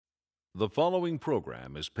The following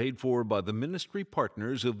program is paid for by the ministry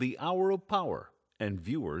partners of the Hour of Power and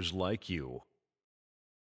viewers like you.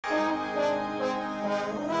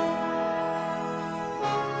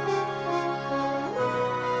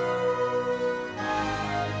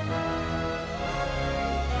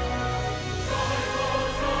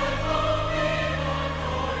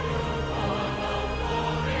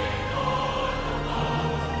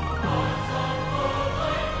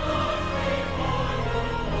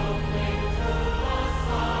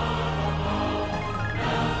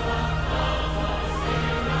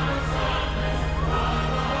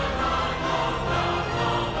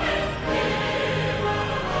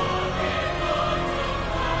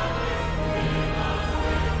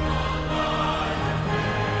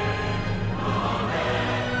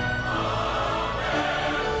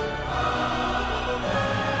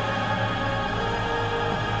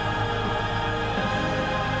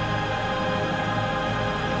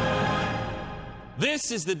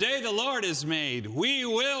 This is the day the Lord has made. We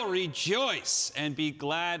will rejoice and be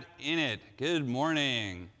glad in it. Good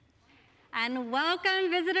morning. And welcome,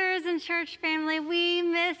 visitors and church family. We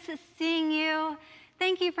miss seeing you.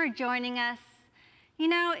 Thank you for joining us. You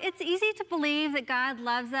know, it's easy to believe that God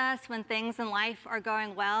loves us when things in life are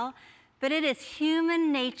going well, but it is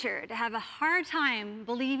human nature to have a hard time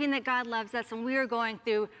believing that God loves us when we are going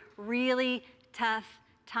through really tough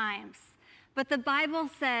times. But the Bible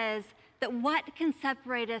says that what can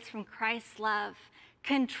separate us from Christ's love?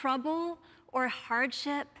 Can trouble or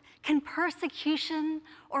hardship? Can persecution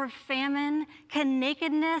or famine? Can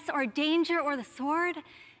nakedness or danger or the sword?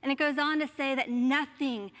 And it goes on to say that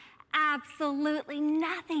nothing, absolutely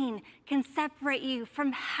nothing, can separate you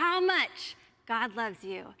from how much God loves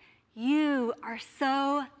you. You are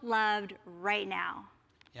so loved right now.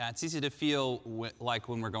 Yeah, it's easy to feel like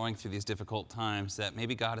when we're going through these difficult times that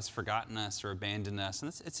maybe God has forgotten us or abandoned us.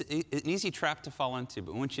 And it's an easy trap to fall into,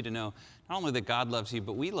 but we want you to know not only that God loves you,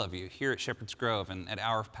 but we love you here at Shepherd's Grove and at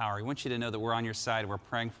Hour of Power. We want you to know that we're on your side, we're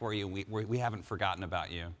praying for you, we haven't forgotten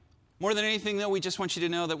about you. More than anything, though, we just want you to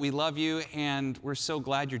know that we love you and we're so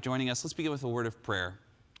glad you're joining us. Let's begin with a word of prayer.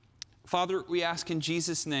 Father, we ask in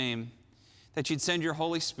Jesus' name that you'd send your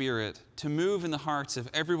Holy Spirit to move in the hearts of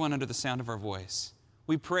everyone under the sound of our voice.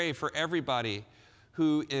 We pray for everybody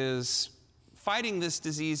who is fighting this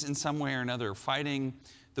disease in some way or another, fighting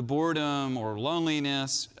the boredom or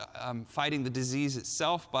loneliness, fighting the disease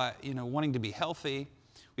itself by wanting to be healthy.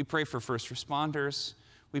 We pray for first responders.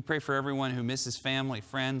 We pray for everyone who misses family,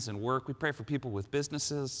 friends, and work. We pray for people with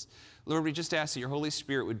businesses. Lord, we just ask that your Holy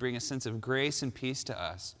Spirit would bring a sense of grace and peace to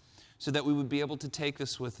us, so that we would be able to take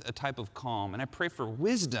this with a type of calm. And I pray for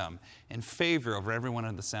wisdom and favor over everyone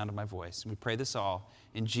under the sound of my voice. And we pray this all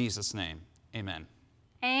in Jesus' name. Amen.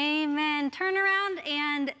 Amen. Turn around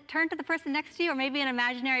and turn to the person next to you, or maybe an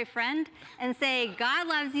imaginary friend, and say, God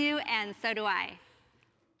loves you, and so do I.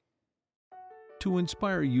 To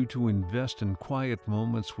inspire you to invest in quiet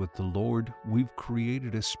moments with the Lord, we've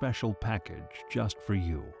created a special package just for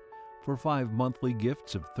you. For 5 monthly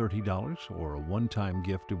gifts of $30 or a one-time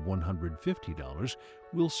gift of $150,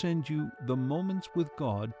 we'll send you the Moments with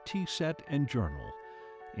God tea set and journal.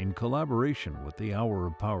 In collaboration with the Hour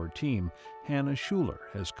of Power team, Hannah Schuler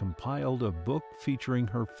has compiled a book featuring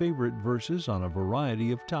her favorite verses on a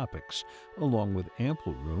variety of topics, along with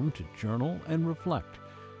ample room to journal and reflect.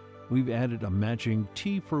 We've added a matching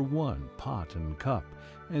tea for one pot and cup,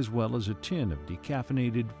 as well as a tin of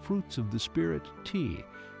decaffeinated Fruits of the Spirit tea,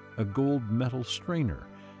 a gold metal strainer,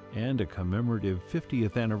 and a commemorative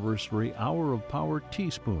 50th anniversary Hour of Power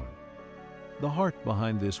teaspoon. The heart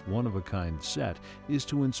behind this one-of-a-kind set is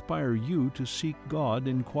to inspire you to seek God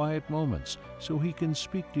in quiet moments so He can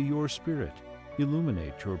speak to your spirit,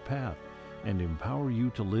 illuminate your path, and empower you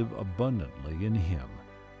to live abundantly in Him.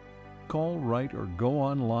 Call, write, or go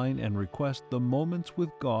online and request the Moments with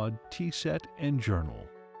God tea set and journal.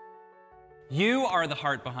 You are the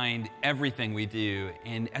heart behind everything we do,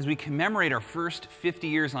 and as we commemorate our first 50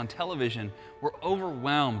 years on television, we're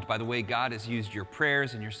overwhelmed by the way God has used your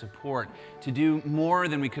prayers and your support to do more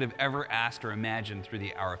than we could have ever asked or imagined through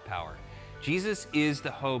the Hour of Power. Jesus is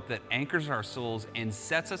the hope that anchors our souls and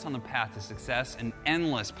sets us on the path to success and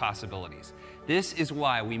endless possibilities. This is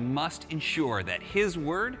why we must ensure that His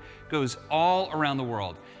Word goes all around the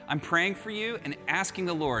world. I'm praying for you and asking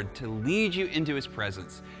the Lord to lead you into His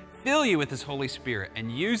presence, fill you with His Holy Spirit,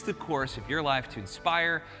 and use the course of your life to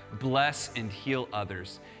inspire, bless, and heal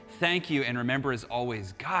others. Thank you, and remember, as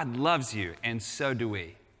always, God loves you, and so do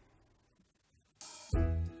we.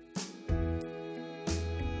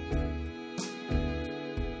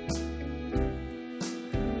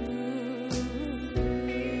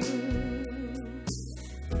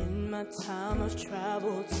 In my my time I've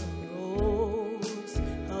traveled some roads,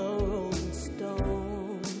 a rolling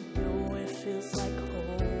stone. Nowhere feels like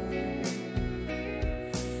home.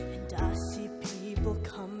 And I see people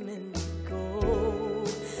come and go,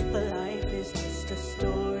 but life is just a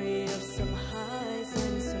story of some highs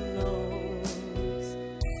and some lows.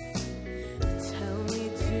 Tell me,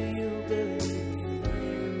 do you believe in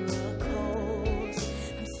miracles?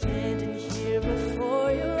 I'm standing here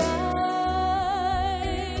before your eyes.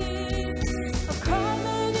 I've cried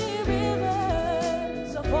many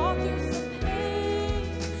rivers, I've walked through some pain.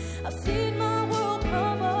 I've seen my world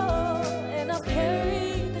crumble, and I've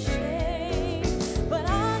carried the shame. But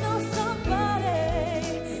I know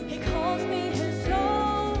somebody, he calls me his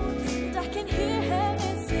own, and I can hear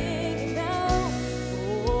heaven singing now.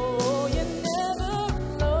 Oh, you're never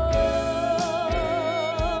alone.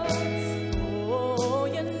 Oh,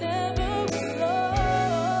 you're never alone.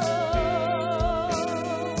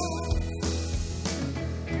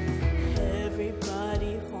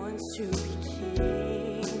 Everybody wants to be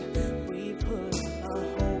king. We put our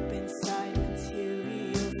hope inside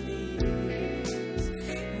material things.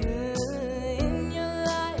 In your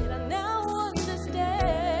light, I now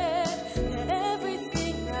understand that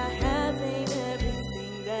everything I have ain't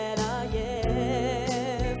everything that I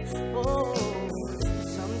am. Oh,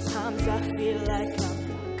 sometimes I feel like I'm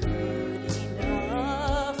not good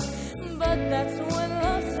enough, but that's when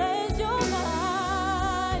love says you're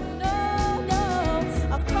mine. No, no,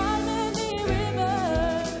 I've cried many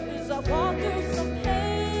rivers, I've walked through some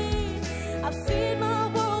pain. I've seen my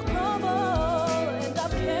world crumble, and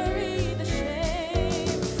I've carried the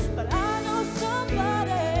shame. But I know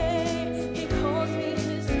somebody, he calls me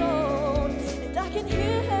his own, and I can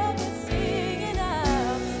hear heaven singing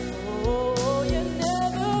out. Oh, you're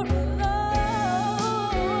never alone.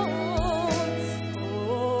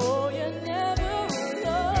 Oh, you're never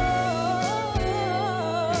alone.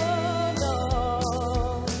 No.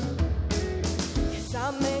 'Cause I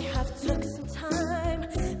may have took some time,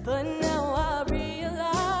 but now I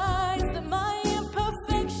realize that my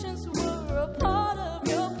imperfections were a part of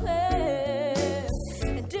your plan.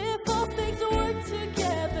 And if all things work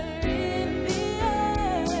together in the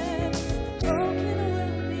end, the broken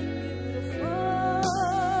will be beautiful.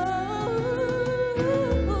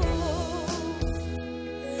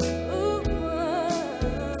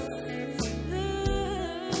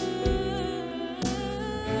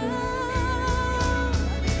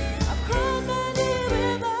 I've cried many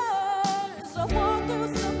rivers, I've walked through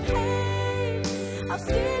some pain. I've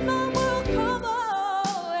seen my world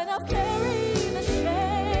crumble, and I've carried the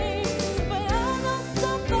shame. But I know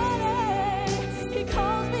somebody, he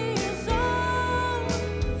calls me his own.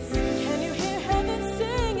 Can you hear heaven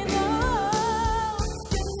singing now?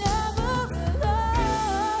 You're never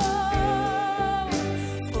alone.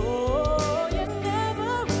 Oh, you're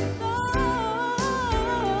never alone.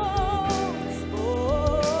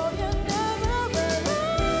 Oh, you're never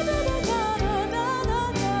alone. No, no, no,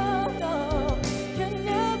 no, no. You're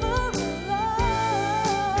never alone.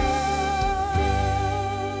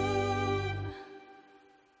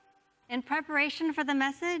 In preparation for the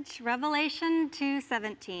message, Revelation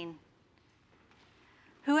 2:17.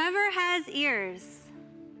 Whoever has ears,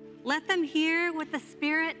 let them hear what the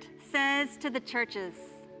Spirit says to the churches.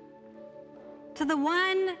 To the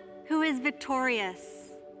one who is victorious,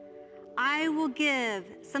 I will give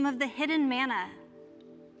some of the hidden manna.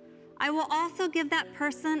 I will also give that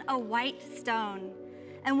person a white stone,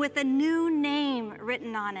 and with a new name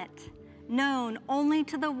written on it, known only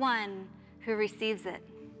to the one who receives it.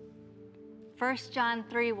 1 John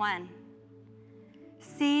 3:1.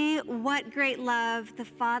 See what great love the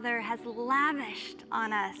Father has lavished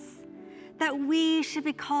on us, that we should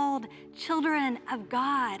be called children of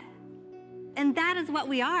God. And that is what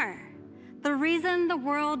we are. The reason the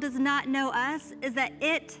world does not know us is that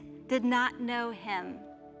it did not know him.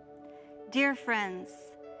 Dear friends,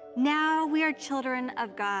 now we are children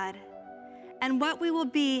of God, and what we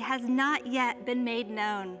will be has not yet been made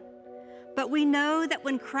known. But we know that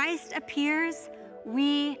when Christ appears,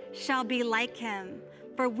 we shall be like him,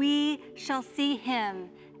 for we shall see him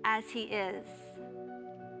as he is.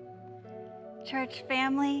 Church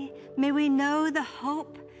family, may we know the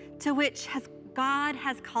hope to which God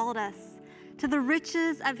has called us, to the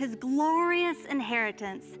riches of his glorious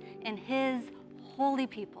inheritance in his holy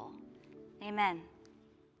people. Amen.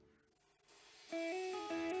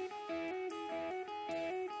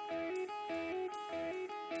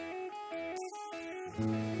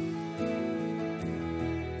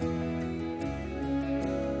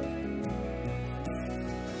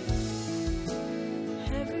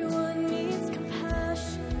 Everyone needs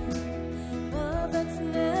compassion, love that's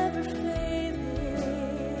never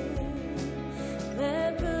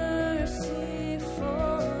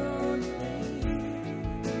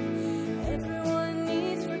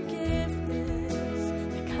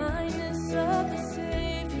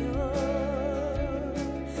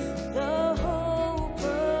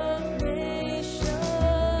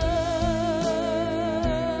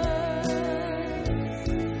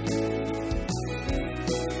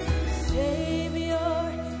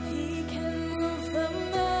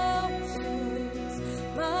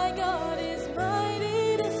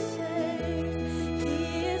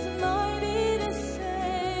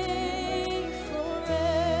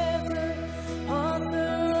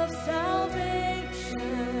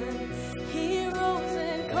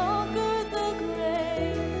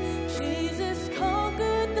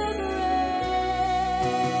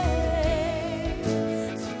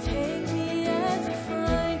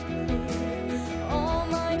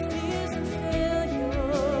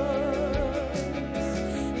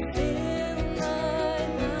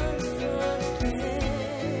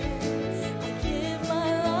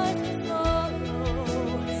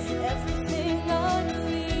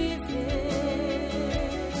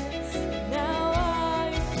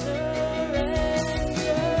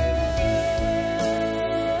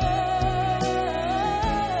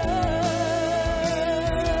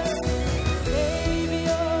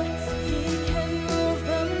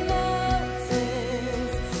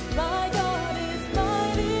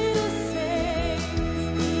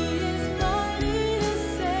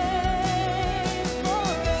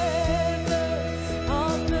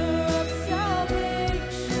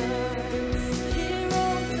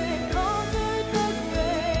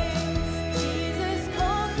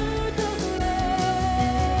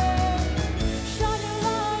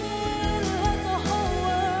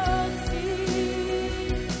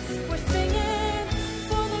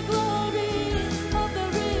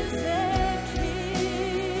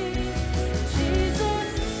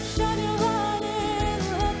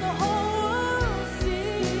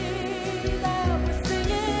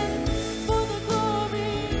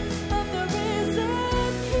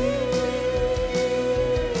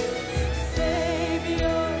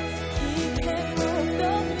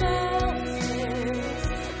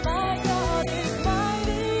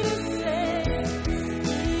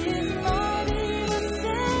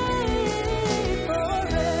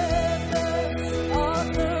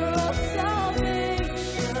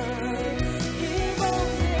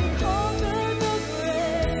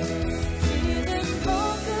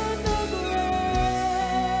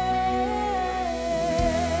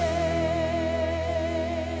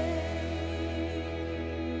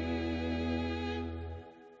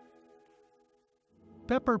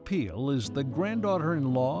Pepper Peale is the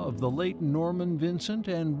granddaughter-in-law of the late Norman Vincent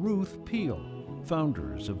and Ruth Peale,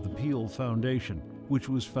 founders of the Peale Foundation, which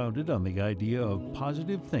was founded on the idea of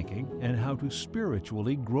positive thinking and how to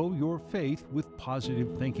spiritually grow your faith with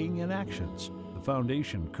positive thinking and actions. The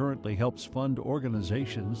foundation currently helps fund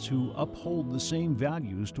organizations who uphold the same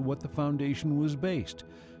values to what the foundation was based.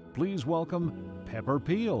 Please welcome Pepper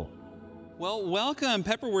Peale. Well, welcome,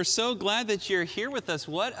 Pepper. We're so glad that you're here with us.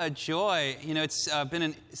 What a joy. You know, it's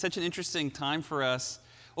been such an interesting time for us.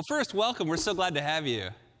 Well, first, welcome. We're so glad to have you.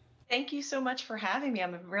 Thank you so much for having me.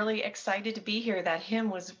 I'm really excited to be here. That hymn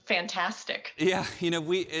was fantastic. Yeah, you know,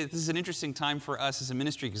 this is an interesting time for us as a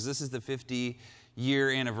ministry because this is the 50-year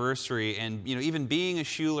anniversary. And, you know, even being a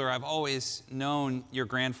Schuler, I've always known your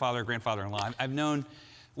grandfather-in-law.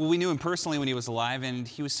 Well, we knew him personally when he was alive, and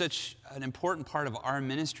he was such an important part of our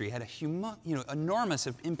ministry. He had a enormous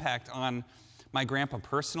impact on my grandpa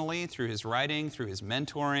personally through his writing, through his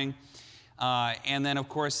mentoring. And then, of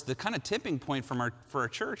course, the kind of tipping point for our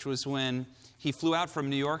church was when he flew out from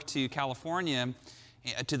New York to California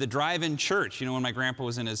to the drive-in church, you know, when my grandpa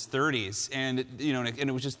was in his 30s. And,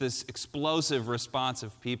 it was just this explosive response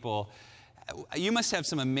of people. You must have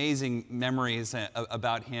some amazing memories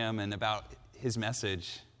about him and about his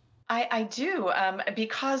message. I do.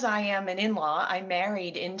 Because I am an in-law, I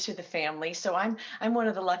married into the family. So I'm one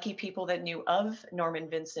of the lucky people that knew of Norman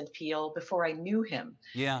Vincent Peale before I knew him.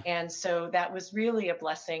 Yeah. And so that was really a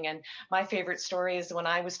blessing. And my favorite story is when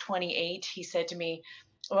I was 28, he said to me,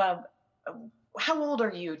 well, how old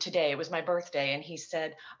are you today? It was my birthday. And he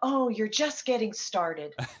said, oh, you're just getting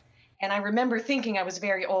started. And I remember thinking I was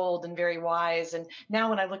very old and very wise. And now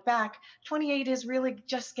when I look back, 28 is really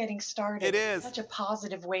just getting started. It is. It's such a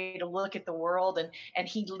positive way to look at the world. And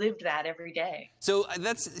he lived that every day. So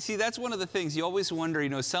that's one of the things you always wonder, you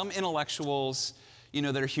know, some intellectuals, you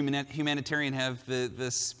know, that are humanitarian have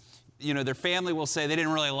this, you know, their family will say they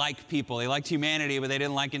didn't really like people. They liked humanity, but they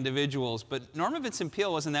didn't like individuals. But Norman Vincent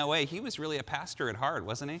Peale wasn't that way. He was really a pastor at heart,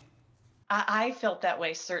 wasn't he? I felt that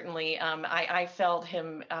way, certainly. I felt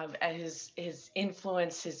him, his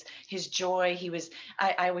influence, his joy.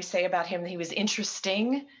 I always say about him, he was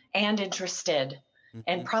interesting and interested. Mm-hmm.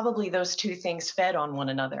 And probably those two things fed on one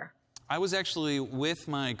another. I was actually with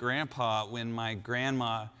my grandpa when my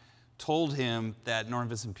grandma told him that Norman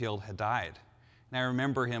Vincent Peale had died. And I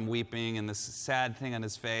remember him weeping and this sad thing on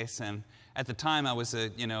his face. And at the time I was I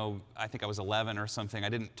think I was 11 or something. I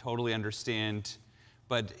didn't totally understand.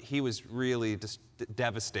 But he was really just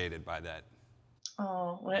devastated by that.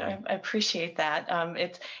 Oh, well, I appreciate that.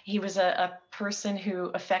 He was a person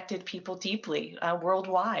who affected people deeply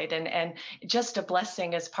worldwide, and just a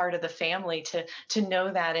blessing as part of the family to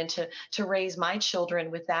know that and to raise my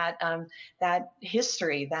children with that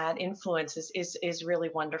history, that influence is really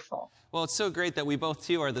wonderful. Well, it's so great that we both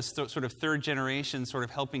too are this sort of third generation, sort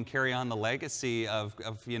of helping carry on the legacy of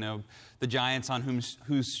the giants on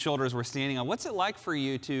whose shoulders we're standing on. What's it like for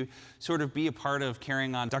you to sort of be a part of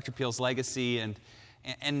carrying on Dr. Peale's legacy, and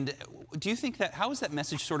do you think how has that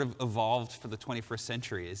message sort of evolved for the 21st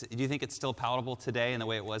century? Do you think it's still palatable today in the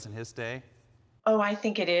way it was in his day? Oh, I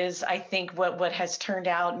think it is. I think what has turned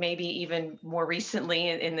out, maybe even more recently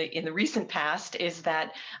in the recent past, is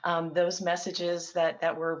that those messages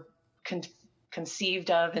that were conceived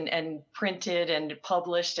of and printed and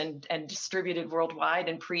published and distributed worldwide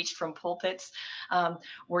and preached from pulpits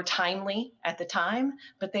were timely at the time,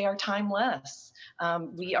 but they are timeless.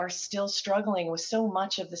 We are still struggling with so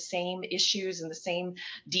much of the same issues and the same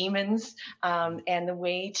demons, and the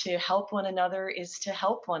way to help one another is to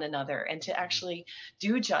help one another and to actually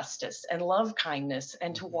do justice and love kindness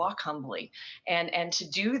and to walk humbly. And to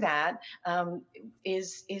do that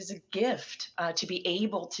is a gift, to be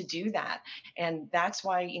able to do that. And that's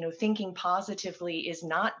why, thinking positively is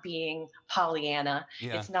not being Pollyanna.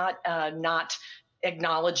 Yeah. It's not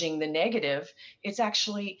acknowledging the negative. It's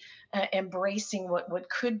actually embracing what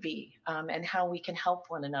could be, and how we can help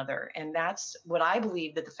one another. And that's what I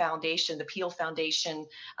believe that the Peale Foundation,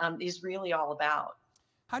 is really all about.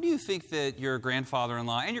 How do you think that your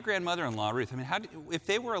grandfather-in-law and your grandmother-in-law, Ruth, if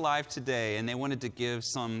they were alive today and they wanted to give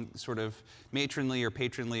some sort of matronly or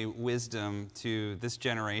patronly wisdom to this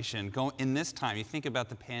generation, in this time, you think about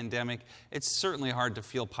the pandemic, it's certainly hard to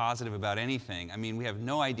feel positive about anything. I mean, we have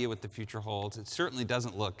no idea what the future holds. It certainly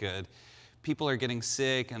doesn't look good. People are getting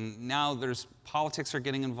sick, and now politics are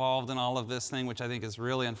getting involved in all of this thing, which I think is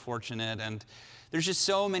really unfortunate. And there's just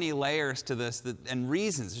so many layers to this and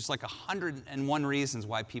reasons. There's like 101 reasons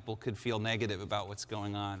why people could feel negative about what's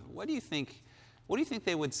going on. What do you think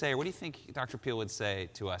they would say, or what do you think Dr. Peale would say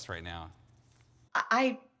to us right now?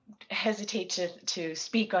 I hesitate to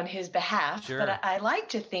speak on his behalf, Sure. but I like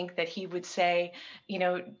to think that he would say,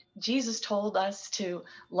 Jesus told us to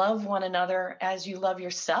love one another as you love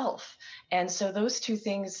yourself. And so those two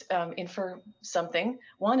things infer something.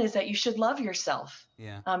 One is that you should love yourself.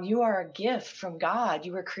 Yeah. You are a gift from God.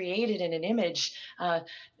 You were created in an image.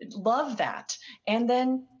 Love that. And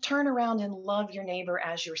then turn around and love your neighbor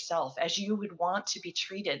as yourself, as you would want to be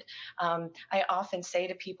treated. I often say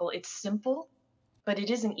to people, it's simple, but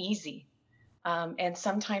it isn't easy. And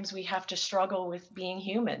sometimes we have to struggle with being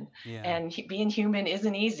human. Yeah. And being human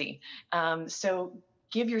isn't easy. So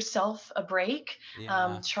give yourself a break.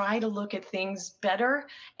 Yeah. Try to look at things better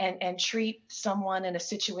and treat someone in a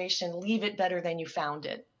situation, leave it better than you found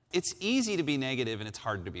it. It's easy to be negative and it's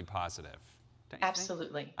hard to be positive. Don't you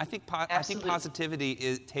Absolutely. think? I think Absolutely.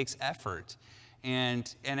 positivity takes effort,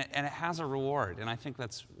 and it has a reward. And I think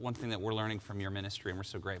that's one thing that we're learning from your ministry, and we're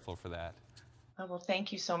so grateful for that. Oh, well,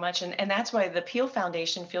 thank you so much. And that's why the Peale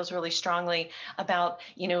Foundation feels really strongly about,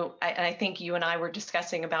 I think you and I were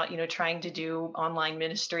discussing about, trying to do online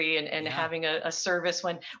ministry and Yeah. having a service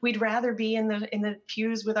when we'd rather be in the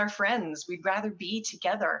pews with our friends. We'd rather be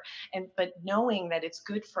together. But knowing that it's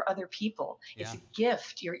good for other people, it's Yeah. a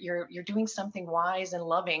gift. You're doing something wise and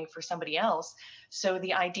loving for somebody else. So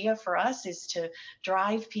the idea for us is to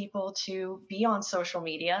drive people to be on social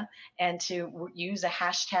media and to use a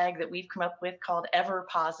hashtag that we've come up with called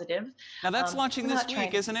 #EverPositive. Now that's launching we're this not trying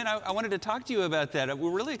week, to- isn't it? I wanted to talk to you about that.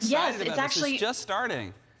 We're really excited Yes, about it's this. actually- It's just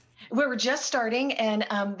starting. We're just starting, and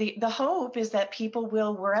the hope is that people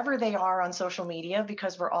will, wherever they are on social media,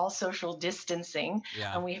 because we're all social distancing,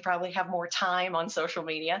 Yeah. and we probably have more time on social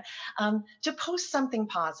media, to post something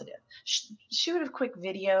positive. Shoot a quick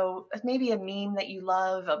video, maybe a meme that you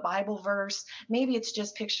love, a Bible verse, maybe it's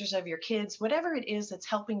just pictures of your kids, whatever it is that's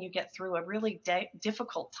helping you get through a really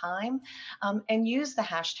difficult time, and use the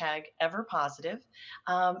hashtag #EverPositive.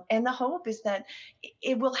 And the hope is that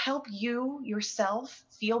it will help you yourself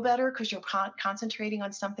feel better because you're concentrating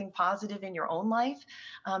on something positive in your own life.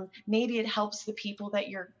 Maybe it helps the people that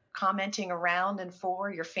you're commenting around and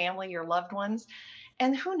for, your family, your loved ones.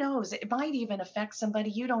 And who knows, it might even affect somebody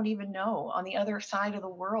you don't even know on the other side of the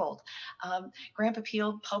world. Grandpa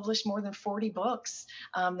Peale published more than 40 books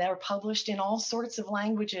that are published in all sorts of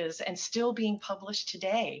languages and still being published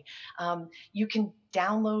today. You can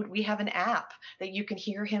download, we have an app that you can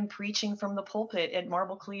hear him preaching from the pulpit at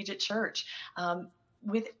Marble Collegiate Church.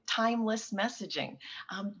 With timeless messaging.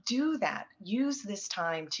 Do that. Use this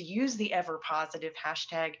time to use the #EverPositive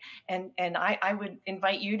hashtag. And I would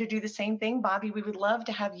invite you to do the same thing. Bobby, we would love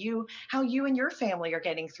to have how you and your family are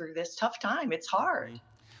getting through this tough time. It's hard.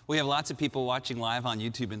 We have lots of people watching live on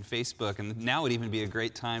YouTube and Facebook, and now would even be a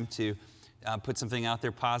great time to put something out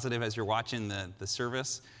there positive as you're watching the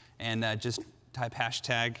service, and just type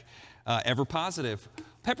hashtag #EverPositive.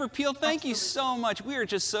 Pepper Peale, thank you so much. We are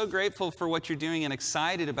just so grateful for what you're doing and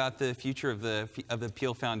excited about the future of the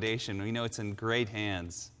Peale Foundation. We know it's in great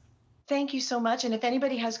hands. Thank you so much. And if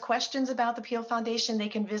anybody has questions about the Peale Foundation, they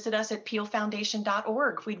can visit us at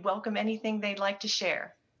pealefoundation.org. We'd welcome anything they'd like to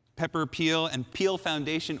share. Pepper Peale and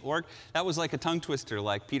pealefoundation.org. That was like a tongue twister,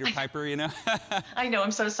 like Peter Piper, you know? I know,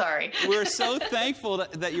 I'm so sorry. We're so thankful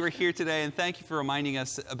that you were here today, and thank you for reminding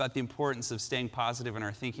us about the importance of staying positive in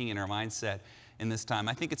our thinking and our mindset in this time.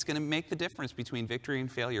 I think it's going to make the difference between victory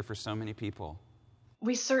and failure for so many people.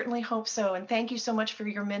 We certainly hope so. And thank you so much for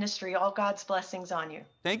your ministry. All God's blessings on you.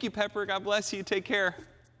 Thank you, Pepper. God bless you. Take care.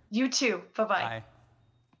 You too. Bye-bye. Bye.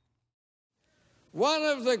 One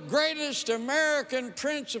of the greatest American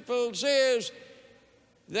principles is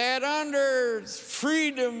that under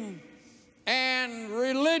freedom and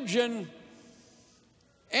religion,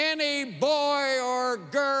 any boy or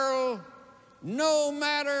girl, no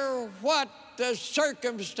matter what the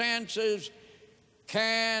circumstances,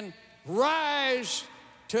 can rise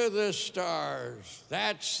to the stars.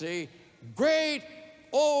 That's the great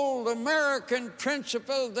old American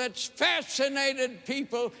principle that's fascinated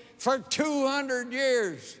people for 200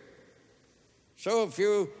 years. So if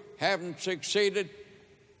you haven't succeeded,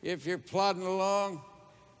 if you're plodding along,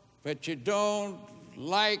 but you don't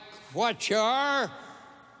like what you are,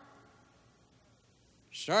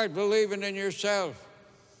 start believing in yourself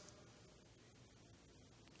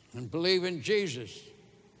and believe in Jesus,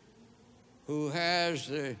 who has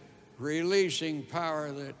the releasing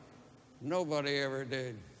power that nobody ever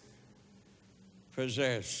did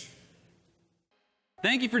possess.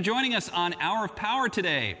 Thank you for joining us on Hour of Power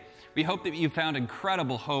today. We hope that you found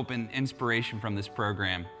incredible hope and inspiration from this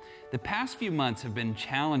program. The past few months have been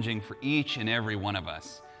challenging for each and every one of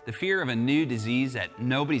us. the fear of a new disease that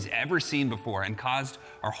nobody's ever seen before and caused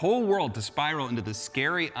our whole world to spiral into the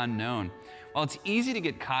scary unknown. While it's easy to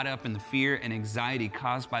get caught up in the fear and anxiety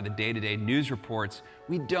caused by the day-to-day news reports,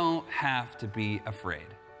 we don't have to be afraid.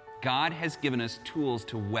 God has given us tools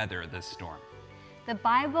to weather this storm. The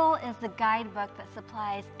Bible is the guidebook that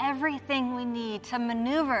supplies everything we need to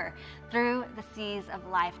maneuver through the seas of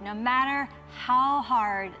life, no matter how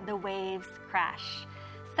hard the waves crash.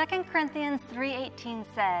 2 Corinthians 3:18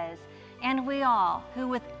 says, "And we all, who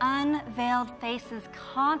with unveiled faces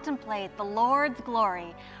contemplate the Lord's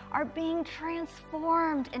glory, are being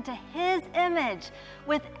transformed into His image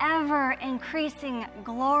with ever-increasing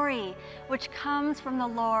glory, which comes from the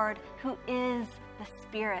Lord, who is the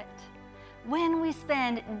Spirit." When we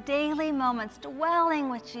spend daily moments dwelling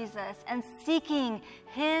with Jesus and seeking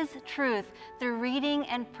His truth through reading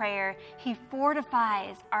and prayer, He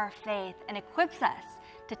fortifies our faith and equips us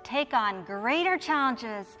to take on greater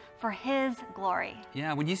challenges for His glory.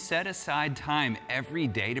 Yeah, when you set aside time every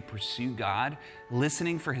day to pursue God,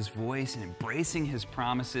 listening for His voice and embracing His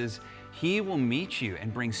promises, He will meet you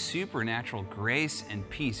and bring supernatural grace and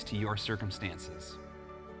peace to your circumstances.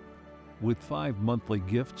 With 5 monthly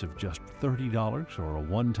gifts of just $30 or a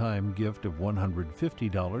one-time gift of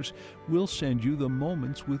 $150, we'll send you the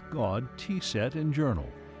Moments with God tea set and journal.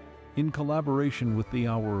 In collaboration with the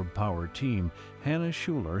Hour of Power team, Hannah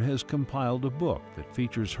Schuler has compiled a book that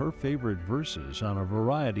features her favorite verses on a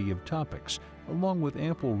variety of topics, along with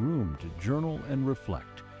ample room to journal and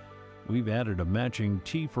reflect. We've added a matching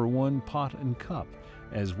tea for one pot and cup,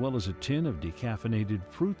 as well as a tin of decaffeinated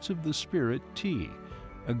Fruits of the Spirit tea,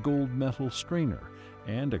 a gold metal strainer,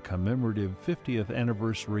 and a commemorative 50th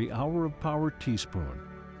anniversary Hour of Power teaspoon.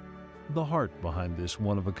 The heart behind this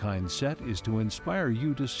one-of-a-kind set is to inspire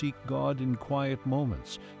you to seek God in quiet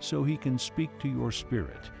moments so He can speak to your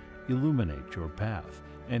spirit, illuminate your path,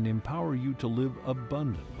 and empower you to live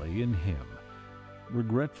abundantly in Him.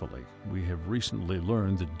 Regretfully, we have recently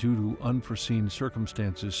learned that due to unforeseen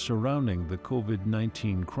circumstances surrounding the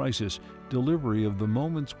COVID-19 crisis, delivery of the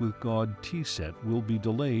Moments with God tea set will be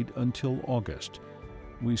delayed until August.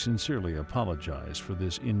 We sincerely apologize for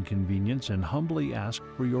this inconvenience and humbly ask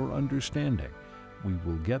for your understanding. We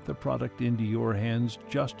will get the product into your hands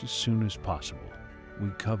just as soon as possible.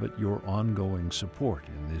 We covet your ongoing support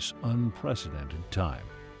in this unprecedented time.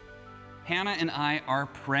 Hannah and I are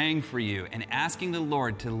praying for you and asking the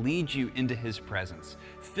Lord to lead you into His presence,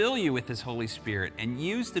 fill you with His Holy Spirit, and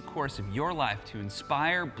use the course of your life to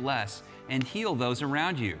inspire, bless, and heal those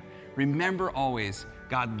around you. Remember always,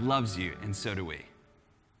 God loves you, and so do we.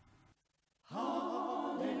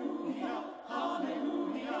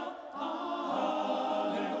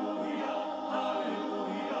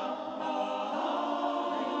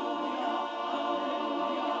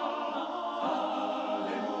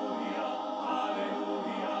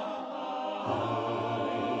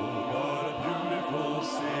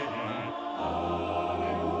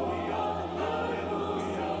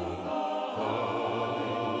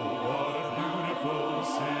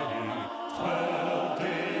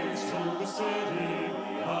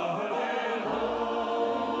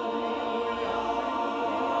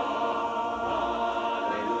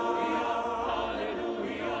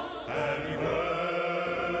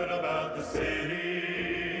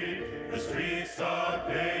 The streets are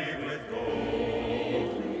paved with gold.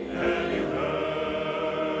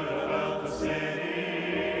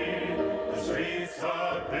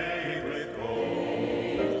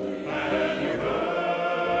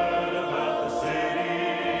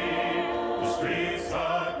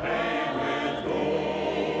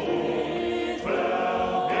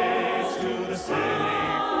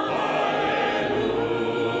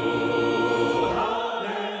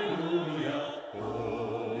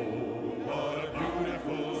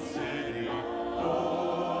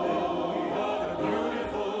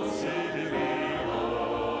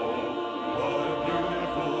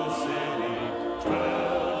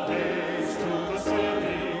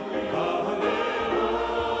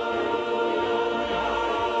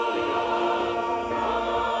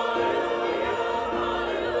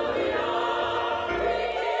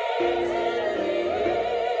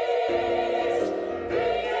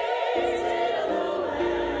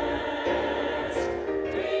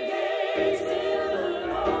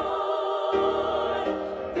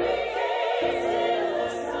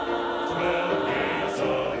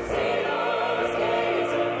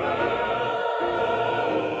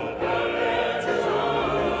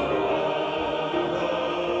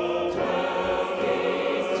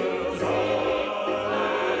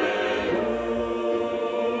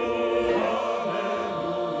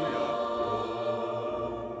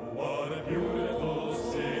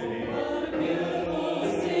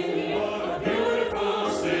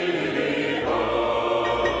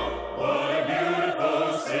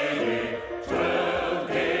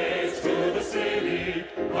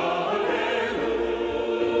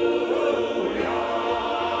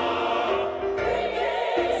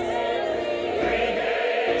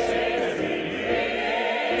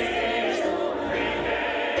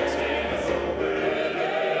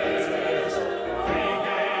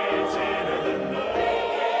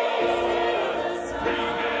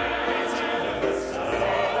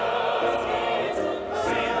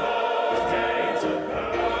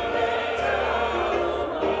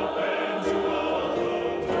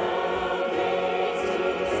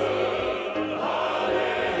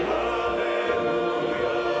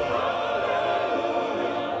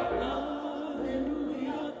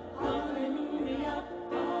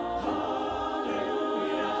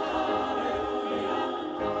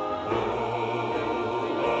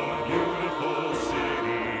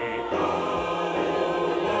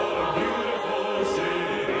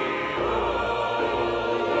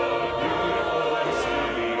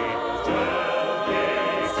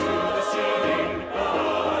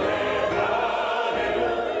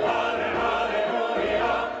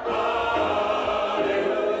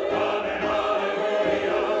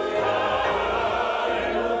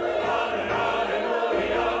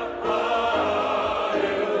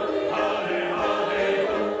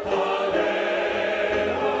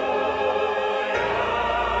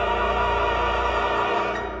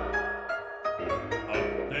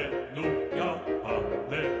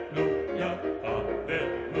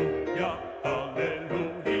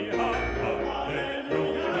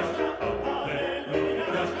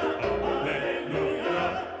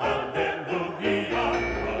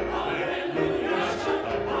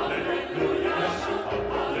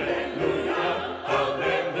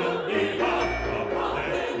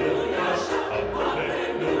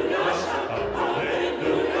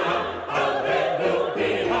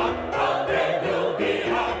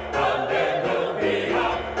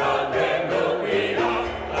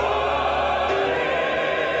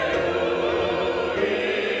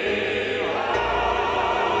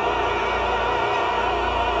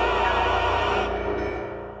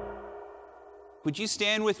 Would you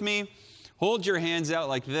stand with me? Hold your hands out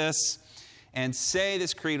like this and say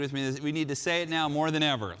this creed with me. We need to say it now more than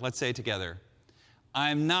ever. Let's say it together.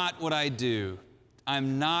 I'm not what I do.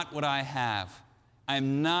 I'm not what I have.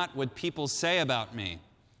 I'm not what people say about me.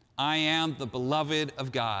 I am the beloved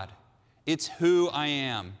of God. It's who I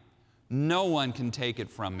am. No one can take it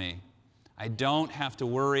from me. I don't have to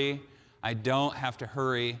worry. I don't have to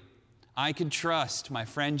hurry. I can trust my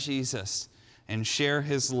friend Jesus and share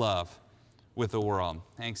his love with the world.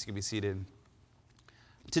 Thanks. You can be seated.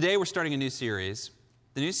 Today we're starting a new series.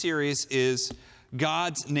 The new series is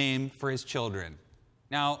God's name for his children.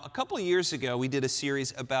 Now, a couple of years ago, we did a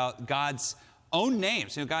series about God's own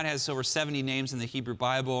names. You know, God has over 70 names in the Hebrew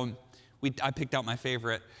Bible. I picked out my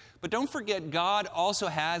favorite. But don't forget, God also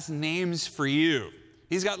has names for you.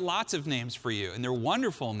 He's got lots of names for you, and they're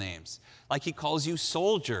wonderful names. Like he calls you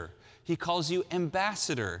soldier. He calls you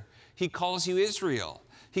ambassador. He calls you Israel.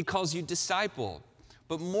 He calls you disciple.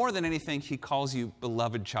 But more than anything, he calls you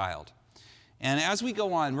beloved child. And as we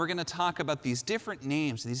go on, we're going to talk about these different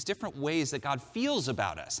names, these different ways that God feels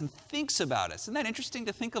about us and thinks about us. Isn't that interesting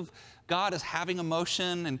to think of God as having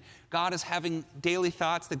emotion and God as having daily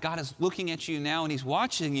thoughts, that God is looking at you now and he's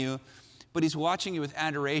watching you, but he's watching you with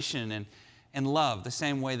adoration and love, the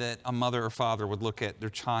same way that a mother or father would look at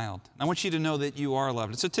their child. I want you to know that you are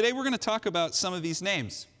loved. And so today we're going to talk about some of these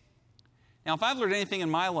names. Now, if I've learned anything in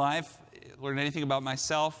my life, learned anything about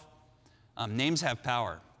myself, names have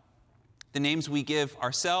power. The names we give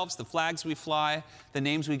ourselves, the flags we fly, the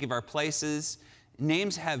names we give our places,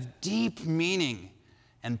 names have deep meaning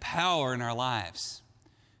and power in our lives.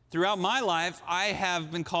 Throughout my life, I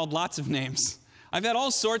have been called lots of names. I've had all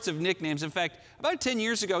sorts of nicknames. In fact, about 10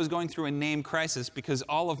 years ago, I was going through a name crisis because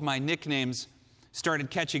all of my nicknames started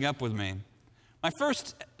catching up with me. My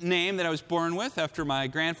first name that I was born with after my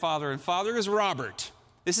grandfather and father is Robert.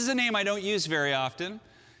 This is a name I don't use very often.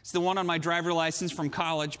 It's the one on my driver license from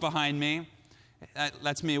college behind me.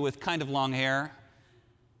 That's me with kind of long hair.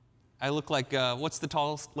 I look like, what's the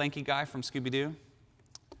tall, lanky guy from Scooby-Doo?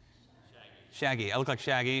 Shaggy. I look like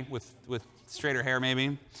Shaggy with straighter hair,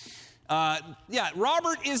 maybe. Yeah,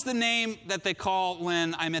 Robert is the name that they call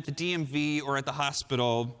when I'm at the DMV or at the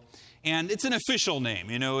hospital. And it's an official name.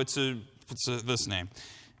 You know, it's this name.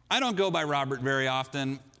 I don't go by Robert very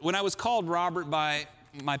often. When I was called Robert by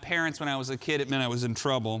my parents when I was a kid, it meant I was in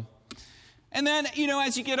trouble. And then, you know,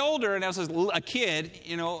 as you get older, and as a kid,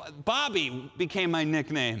 you know, Bobby became my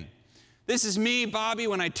nickname. This is me, Bobby,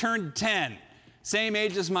 when I turned 10. Same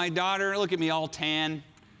age as my daughter. Look at me, all tan,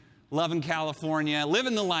 loving California,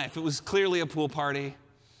 living the life. It was clearly a pool party.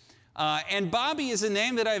 And Bobby is a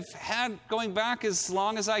name that I've had going back as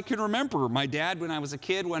long as I can remember. My dad, when I was a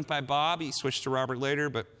kid, went by Bob. He switched to Robert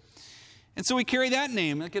later, and so we carry that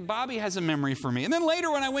name. Like, Bobby has a memory for me. And then later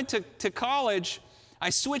when I went to college, I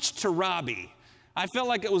switched to Robbie. I felt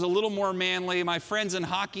like it was a little more manly. My friends in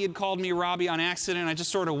hockey had called me Robbie on accident. I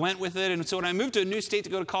just sort of went with it. And so when I moved to a new state to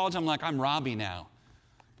go to college, I'm like, I'm Robbie now.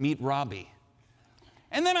 Meet Robbie.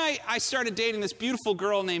 And then I started dating this beautiful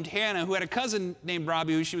girl named Hannah who had a cousin named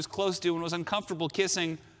Robbie who she was close to and was uncomfortable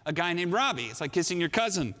kissing a guy named Robbie. It's like kissing your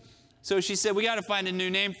cousin. So she said, we got to find a new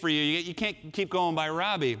name for you. You can't keep going by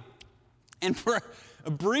Robbie. And for a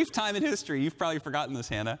brief time in history, you've probably forgotten this,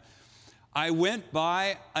 Hannah, I went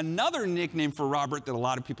by another nickname for Robert that a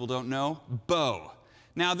lot of people don't know, Bo.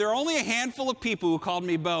 Now, there are only a handful of people who called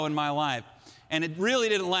me Bo in my life, and it really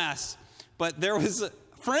didn't last. But there was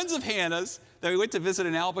friends of Hannah's that we went to visit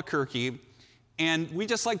in Albuquerque, and we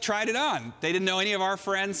just tried it on. They didn't know any of our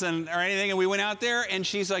friends or anything, and we went out there, and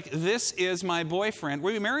she's like, this is my boyfriend.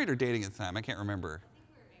 Were we married or dating at the time? I can't remember.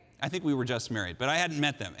 I think we were just married, but I hadn't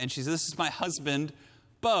met them. And she said, this is my husband,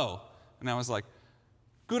 Bo. And I was like,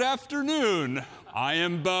 good afternoon, I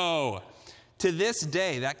am Bo. To this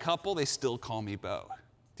day, that couple, they still call me Bo.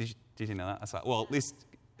 Did you know that? Well, at least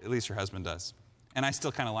your husband does. And I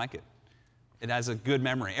still kind of like it. It has a good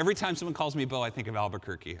memory. Every time someone calls me Bo, I think of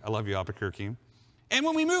Albuquerque. I love you, Albuquerque. And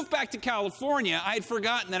when we moved back to California, I had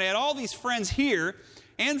forgotten that I had all these friends here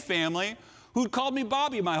and family who'd called me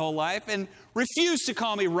Bobby my whole life and refused to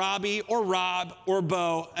call me Robbie or Rob or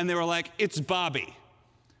Bo, and they were like, it's Bobby.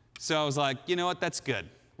 So I was like, you know what, that's good.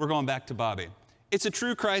 We're going back to Bobby. It's a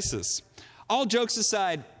true crisis. All jokes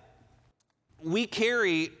aside, we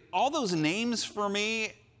carry all those names for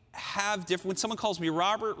me have different, when someone calls me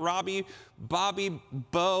Robert, Robbie, Bobby,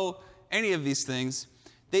 Bo, any of these things,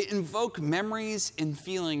 they invoke memories and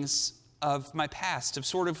feelings of my past, of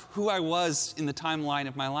sort of who I was in the timeline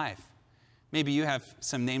of my life. Maybe you have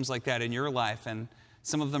some names like that in your life, and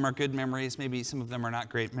some of them are good memories. Maybe some of them are not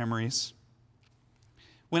great memories.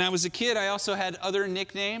 When I was a kid, I also had other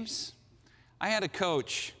nicknames. I had a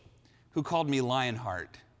coach who called me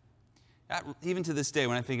Lionheart. That, even to this day,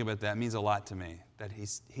 when I think about that, it means a lot to me, that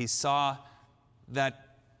he saw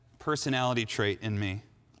that personality trait in me.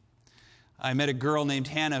 I met a girl named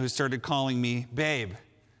Hannah who started calling me Babe.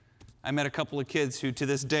 I met a couple of kids who to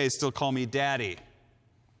this day still call me Daddy.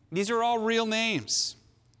 These are all real names.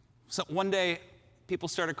 So one day, people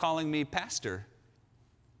started calling me Pastor.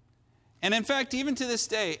 And in fact, even to this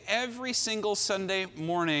day, every single Sunday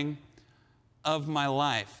morning of my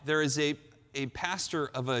life, there is a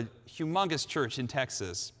pastor of a humongous church in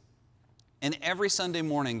Texas. And every Sunday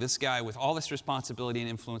morning, this guy with all this responsibility and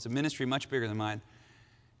influence, a ministry much bigger than mine,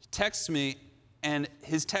 texts me, and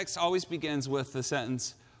his text always begins with the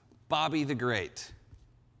sentence, Bobby the Great.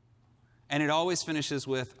 And it always finishes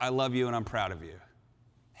with, I love you and I'm proud of you.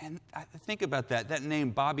 And I think about that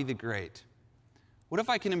name, Bobby the Great. What if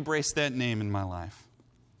I can embrace that name in my life?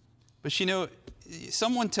 But you know,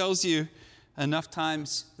 someone tells you enough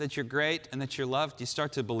times that you're great and that you're loved, you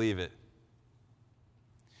start to believe it.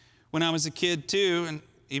 When I was a kid too, and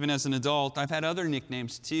even as an adult, I've had other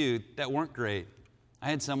nicknames too that weren't great. I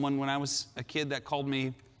had someone when I was a kid that called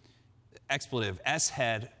me expletive,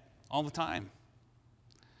 S-head, all the time.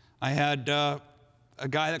 I had a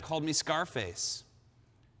guy that called me Scarface.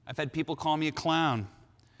 I've had people call me a clown.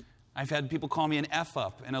 I've had people call me an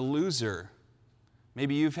F-up and a loser.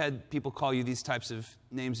 Maybe you've had people call you these types of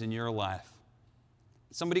names in your life.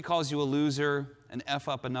 Somebody calls you a loser, an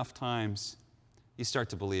F-up enough times, you start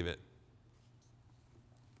to believe it.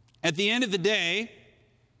 At the end of the day,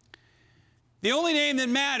 the only name that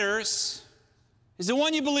matters is the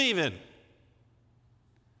one you believe in.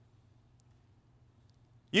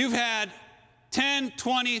 You've had 10,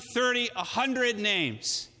 20, 30, 100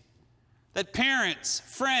 names that parents,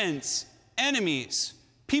 friends, enemies,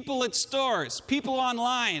 people at stores, people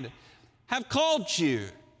online have called you.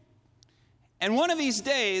 And one of these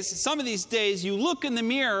days, some of these days, you look in the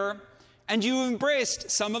mirror and you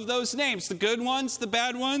embraced some of those names, the good ones, the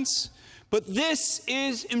bad ones. But this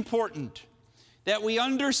is important, that we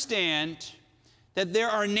understand that there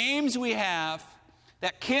are names we have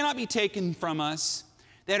that cannot be taken from us,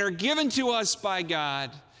 that are given to us by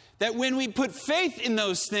God, that when we put faith in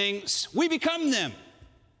those things, we become them.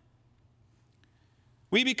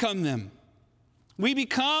 We become them. We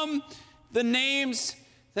become the names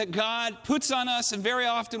that God puts on us, and very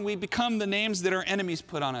often we become the names that our enemies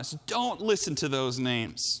put on us. Don't listen to those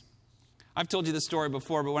names. I've told you this story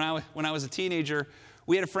before, but when I was a teenager,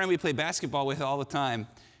 we had a friend we played basketball with all the time,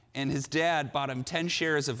 and his dad bought him 10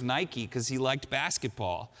 shares of Nike because he liked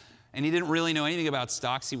basketball. And he didn't really know anything about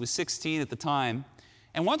stocks. He was 16 at the time.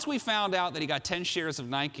 And once we found out that he got 10 shares of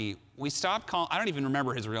Nike, we stopped calling, I don't even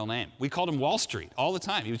remember his real name. We called him Wall Street all the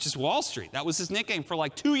time. He was just Wall Street. That was his nickname for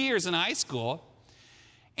like 2 years in high school.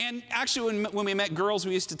 And actually, when we met girls,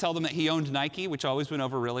 we used to tell them that he owned Nike, which always went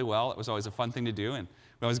over really well. It was always a fun thing to do, and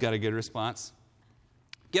we always got a good response.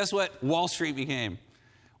 Guess what Wall Street became?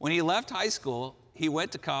 When he left high school, he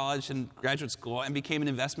went to college and graduate school and became an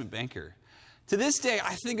investment banker. To this day,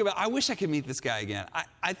 I wish I could meet this guy again.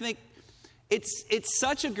 I think it's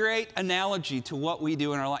such a great analogy to what we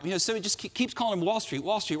do in our life. You know, so he just keeps calling him Wall Street,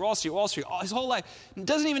 Wall Street, Wall Street, Wall Street, his whole life.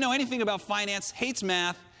 Doesn't even know anything about finance, hates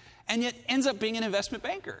math, and yet ends up being an investment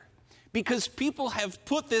banker because people have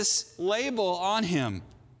put this label on him.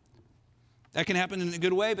 That can happen in a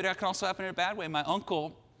good way, but that can also happen in a bad way. My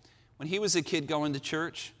uncle, when he was a kid going to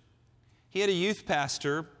church, he had a youth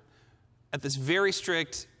pastor at this very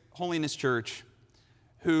strict holiness church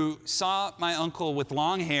who saw my uncle with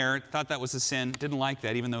long hair, thought that was a sin, didn't like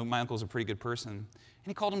that, even though my uncle's a pretty good person. And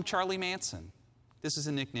he called him Charlie Manson. This is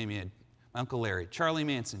a nickname he had, my Uncle Larry. Charlie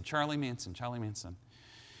Manson, Charlie Manson, Charlie Manson.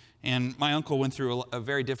 And my uncle went through a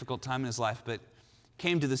very difficult time in his life, but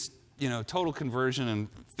came to this, total conversion and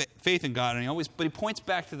faith in God. And but he points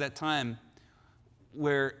back to that time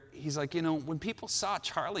where he's like, when people saw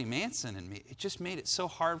Charlie Manson in me, it just made it so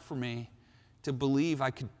hard for me to believe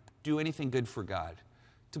I could do anything good for God,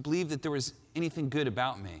 to believe that there was anything good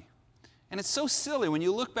about me. And it's so silly when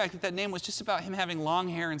you look back that name was just about him having long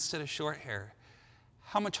hair instead of short hair.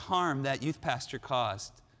 How much harm that youth pastor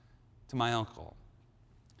caused to my uncle.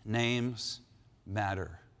 Names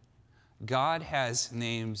matter. God has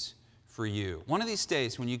names for you. One of these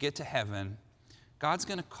days when you get to heaven, God's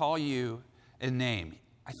going to call you a name.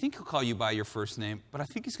 I think he'll call you by your first name, but I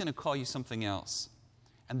think he's going to call you something else.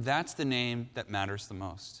 And that's the name that matters the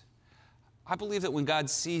most. I believe that when God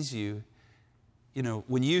sees you,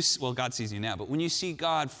 God sees you now, but when you see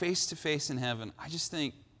God face to face in heaven, I just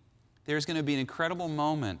think there's going to be an incredible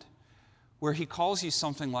moment where he calls you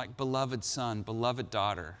something like beloved son, beloved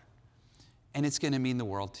daughter, and it's going to mean the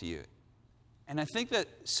world to you. And I think that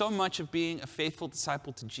so much of being a faithful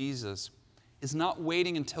disciple to Jesus is not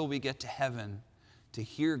waiting until we get to heaven to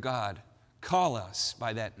hear God call us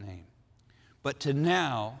by that name, but to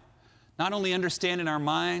now not only understand in our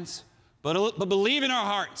minds, but believe in our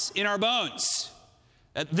hearts, in our bones,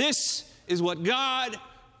 that this is what God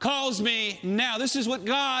calls me now. This is what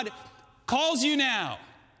God calls you now.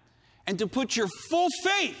 And to put your full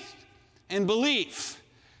faith and belief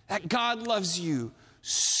that God loves you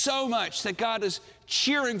so much, that God is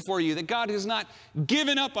cheering for you, that God has not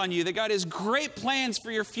given up on you, that God has great plans for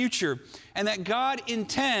your future, and that God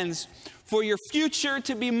intends for your future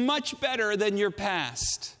to be much better than your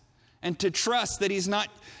past. And to trust that He's not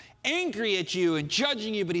angry at you and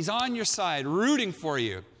judging you, but He's on your side, rooting for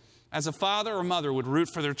you. As a father or mother would root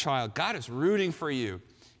for their child, God is rooting for you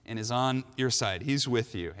and is on your side. He's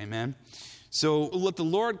with you. Amen. So what the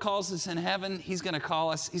Lord calls us in heaven, He's going to call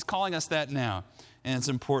us. He's calling us that now. And it's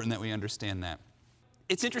important that we understand that.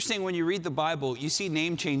 It's interesting when you read the Bible, you see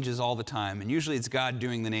name changes all the time. And usually it's God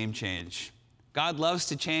doing the name change. God loves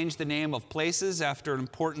to change the name of places after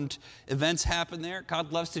important events happen there.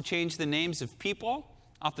 God loves to change the names of people.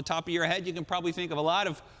 Off the top of your head, you can probably think of a lot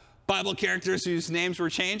of Bible characters whose names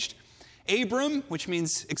were changed. Abram, which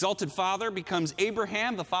means exalted father, becomes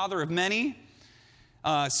Abraham, the father of many.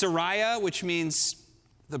 Sarai, which means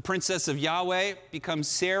the princess of Yahweh, becomes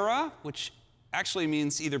Sarah, which actually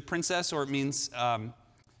means either princess or it means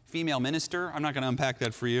female minister. I'm not going to unpack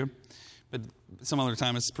that for you, but some other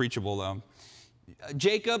time it's preachable though.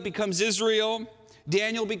 Jacob becomes Israel.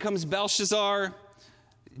 Daniel becomes Belshazzar.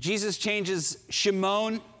 Jesus changes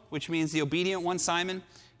Shimon, which means the obedient one, Simon.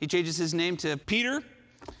 He changes his name to Peter.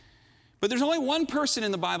 But there's only one person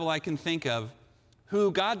in the Bible I can think of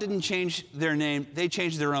who God didn't change their name. They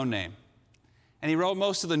changed their own name. And he wrote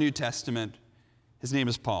most of the New Testament. His name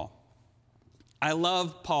is Paul. I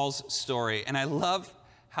love Paul's story, and I love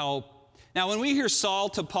how... Now, when we hear Saul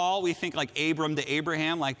to Paul, we think like Abram to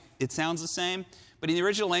Abraham, like it sounds the same. But in the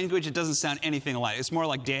original language, it doesn't sound anything alike. It's more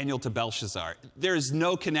like Daniel to Belshazzar. There is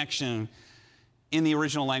no connection in the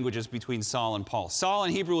original languages between Saul and Paul. Saul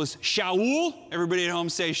in Hebrew is Shaul. Everybody at home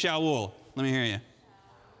say Shaul. Let me hear you.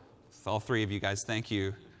 It's all three of you guys, thank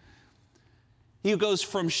you. He goes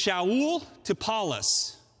from Shaul to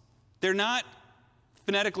Paulus. They're not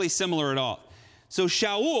phonetically similar at all. So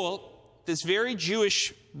Shaul, this very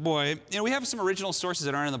Jewish boy, we have some original sources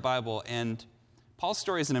that aren't in the Bible, and Paul's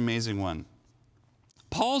story is an amazing one.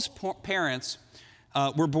 Paul's parents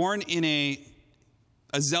were born in a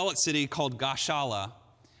zealot city called Gachala.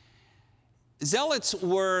 Zealots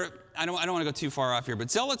were, I don't want to go too far off here,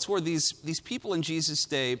 but zealots were these people in Jesus'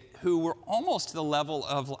 day who were almost to the level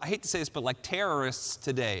of, I hate to say this, but like terrorists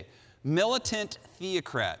today. Militant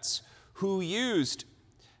theocrats who used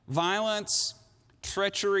violence,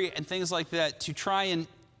 treachery, and things like that to try and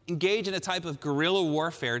engage in a type of guerrilla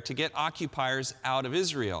warfare to get occupiers out of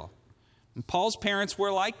Israel. And Paul's parents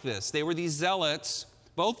were like this. They were these zealots,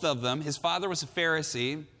 both of them. His father was a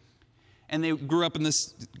Pharisee, and they grew up in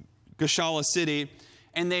this Gachala city,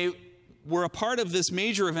 and they were a part of this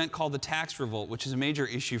major event called the tax revolt, which is a major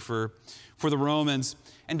issue for the Romans.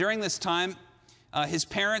 And during this time, his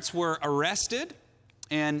parents were arrested,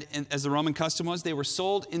 and as the Roman custom was, they were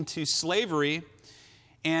sold into slavery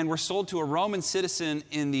and were sold to a Roman citizen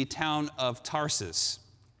in the town of Tarsus.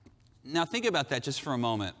 Now think about that just for a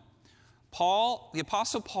moment. Paul, the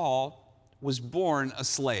Apostle Paul, was born a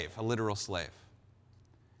slave, a literal slave.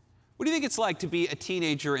 What do you think it's like to be a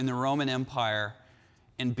teenager in the Roman Empire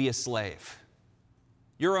and be a slave?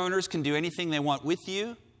 Your owners can do anything they want with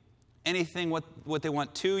you, anything what they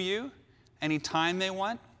want to you, any time they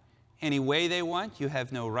want, any way they want. You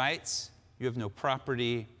have no rights, you have no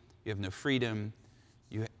property, you have no freedom,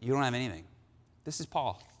 you don't have anything. This is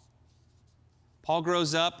Paul. Paul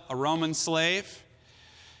grows up a Roman slave.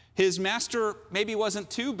 His master maybe wasn't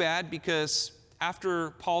too bad because after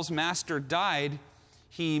Paul's master died,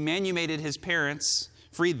 he manumitted his parents,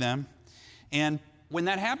 freed them. And when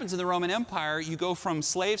that happens in the Roman Empire, you go from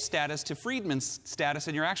slave status to freedman status,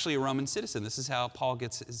 and you're actually a Roman citizen. This is how Paul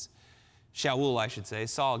gets his, Shaul, I should say,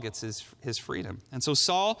 Saul gets his freedom. And so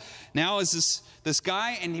Saul now is this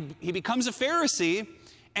guy, and he becomes a Pharisee,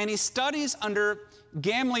 and he studies under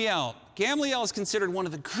Gamaliel. Gamaliel is considered one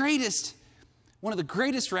of the greatest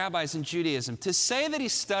rabbis in Judaism. To say that he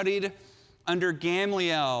studied under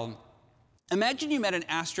Gamaliel, imagine you met an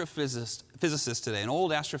astrophysicist today, an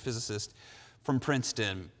old astrophysicist from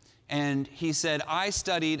Princeton, and he said, I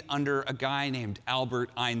studied under a guy named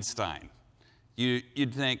Albert Einstein.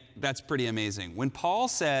 You'd think, that's pretty amazing. When Paul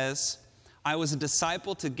says, I was a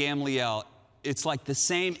disciple to Gamaliel, it's like the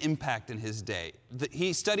same impact in his day.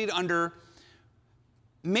 He studied under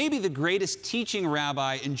maybe the greatest teaching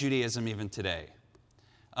rabbi in Judaism even today.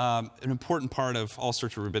 An important part of all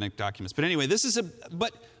sorts of rabbinic documents. But anyway,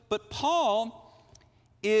 but Paul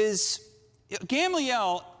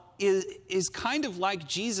Gamaliel is kind of like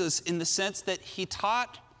Jesus in the sense that he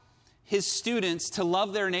taught his students to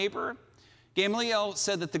love their neighbor. Gamaliel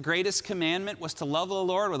said that the greatest commandment was to love the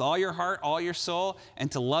Lord with all your heart, all your soul,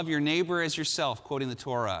 and to love your neighbor as yourself, quoting the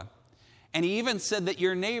Torah. And he even said that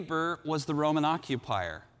your neighbor was the Roman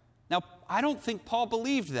occupier. Now, I don't think Paul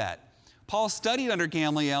believed that. Paul studied under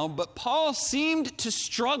Gamaliel, but Paul seemed to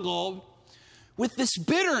struggle with this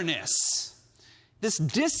bitterness, this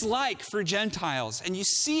dislike for Gentiles. And you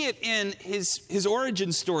see it in his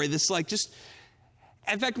origin story,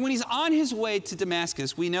 in fact, when he's on his way to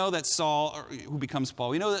Damascus, we know that Saul, who becomes Paul,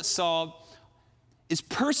 we know that Saul is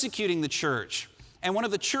persecuting the church. And one of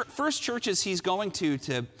the first churches he's going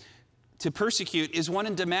to persecute is one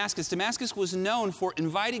in Damascus. Damascus was known for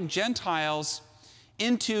inviting Gentiles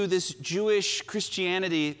into this Jewish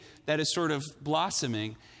Christianity that is sort of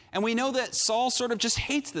blossoming. And we know that Saul sort of just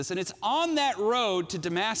hates this. And it's on that road to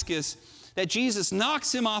Damascus that Jesus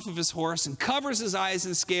knocks him off of his horse and covers his eyes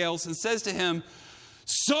in scales and says to him,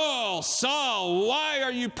 "Saul, Saul, why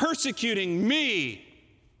are you persecuting me?"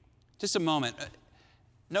 Just a moment.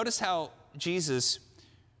 Notice how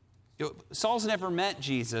Saul's never met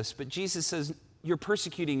Jesus, but Jesus says, "You're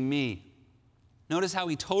persecuting me." Notice how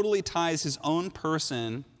he totally ties his own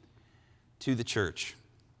person to the church.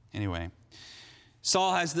 Anyway,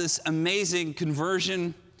 Saul has this amazing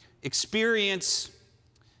conversion experience,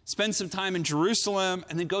 spends some time in Jerusalem,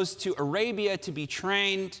 and then goes to Arabia to be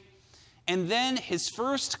trained. And then his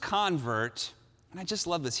first convert, and I just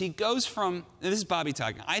love this, he goes from, and this is Bobby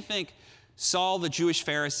talking, I think Saul the Jewish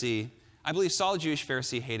Pharisee, I believe Saul the Jewish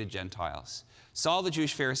Pharisee hated Gentiles. Saul the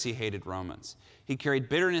Jewish Pharisee hated Romans. He carried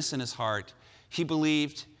bitterness in his heart. He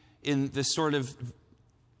believed in this sort of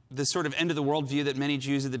end of the world view that many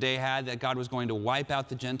Jews of the day had, that God was going to wipe out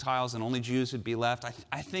the Gentiles and only Jews would be left.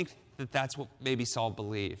 I think that that's what maybe Saul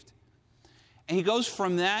believed. And he goes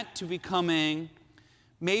from that to becoming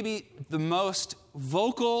maybe the most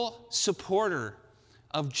vocal supporter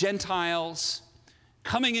of Gentiles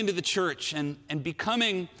coming into the church and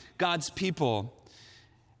becoming God's people.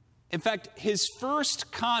 In fact, his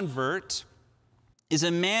first convert is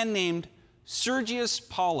a man named Sergius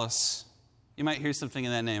Paulus. You might hear something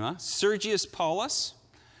in that name, huh? Sergius Paulus,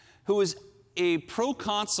 who was a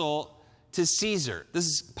proconsul to Caesar. This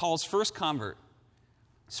is Paul's first convert.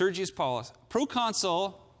 Sergius Paulus.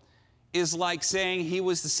 Proconsul is like saying he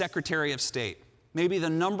was the Secretary of State, maybe the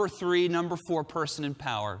number 3, number 4 person in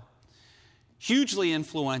power. Hugely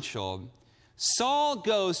influential. Saul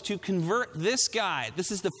goes to convert this guy.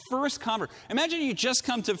 This is the first convert. Imagine you just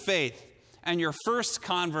come to faith and your first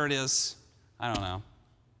convert is, I don't know,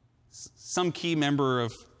 some key member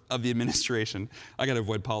of the administration. I got to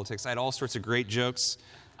avoid politics. I had all sorts of great jokes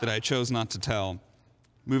that I chose not to tell.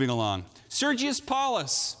 Moving along. Sergius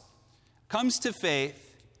Paulus comes to faith.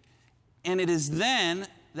 And it is then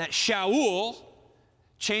that Shaul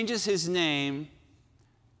changes his name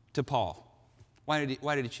to Paul. Why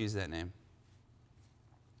did he choose that name?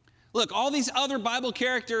 Look, all these other Bible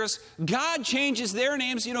characters, God changes their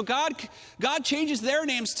names. You know, God changes their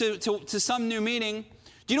names to some new meaning.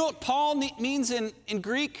 Do you know what Paul means in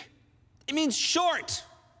Greek? It means short.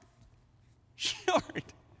 Short.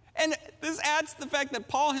 And this adds to the fact that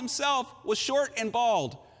Paul himself was short and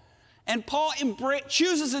bald. And Paul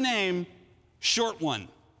chooses a name, short one.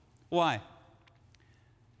 Why?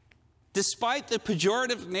 Despite the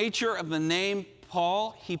pejorative nature of the name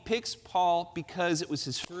Paul, he picks Paul because it was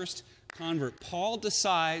his first convert. Paul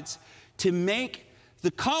decides to make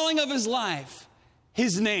the calling of his life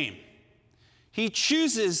his name. He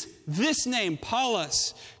chooses this name,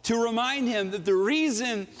 Paulus, to remind him that the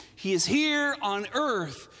reason he is here on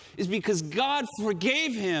earth is because God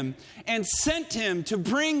forgave him and sent him to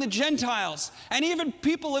bring the Gentiles and even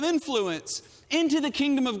people of influence into the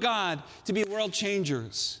kingdom of God to be world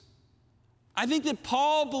changers. I think that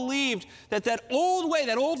Paul believed that old way,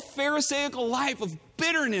 that old Pharisaical life of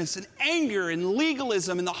bitterness and anger and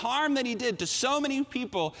legalism and the harm that he did to so many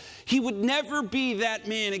people, he would never be that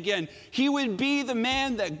man again. He would be the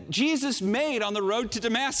man that Jesus made on the road to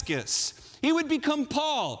Damascus. He would become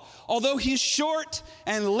Paul. Although he's short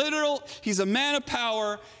and literal, he's a man of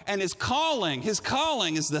power, and his calling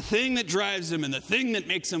is the thing that drives him and the thing that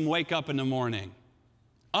makes him wake up in the morning.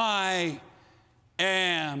 I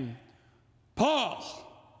am Paul.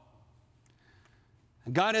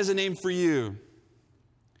 God has a name for you.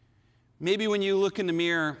 Maybe when you look in the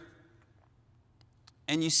mirror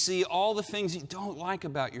and you see all the things you don't like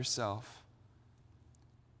about yourself,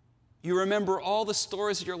 You remember all the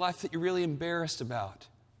stories of your life that you're really embarrassed about.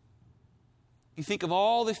 You think of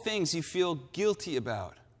all the things you feel guilty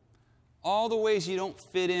about, all the ways you don't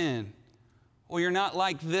fit in, or you're not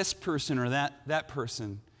like this person or that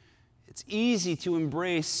person. It's easy to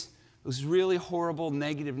embrace those really horrible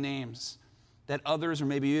negative names that others or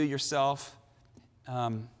maybe you yourself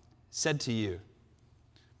said to you.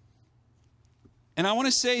 And I want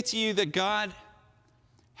to say to you that God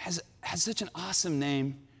has such an awesome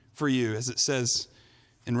name for you, as it says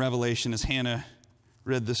in Revelation, as Hannah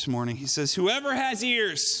read this morning. He says, whoever has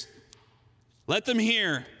ears, let them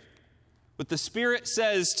hear what the Spirit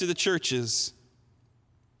says to the churches.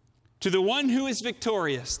 To the one who is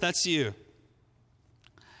victorious, that's you,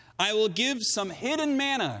 I will give some hidden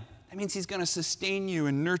manna. That means he's going to sustain you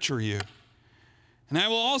and nurture you. And I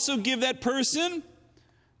will also give that person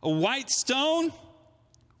a white stone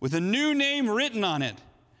with a new name written on it,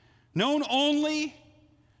 known only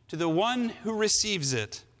to the one who receives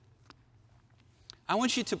it. I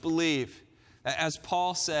want you to believe that, as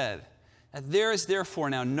Paul said, that there is therefore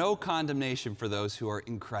now no condemnation for those who are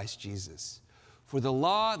in Christ Jesus. For the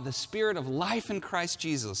law, the Spirit of life in Christ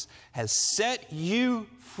Jesus, has set you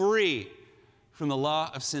free from the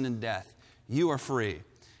law of sin and death. You are free.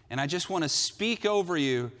 And I just want to speak over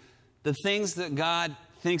you the things that God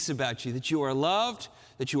thinks about you, that you are loved,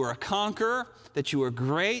 that you are a conqueror, that you are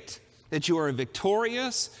great, that you are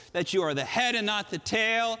victorious, that you are the head and not the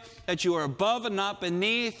tail, that you are above and not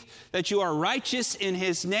beneath, that you are righteous in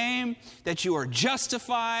His name, that you are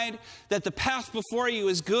justified, that the path before you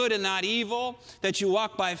is good and not evil, that you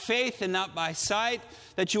walk by faith and not by sight,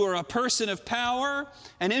 that you are a person of power,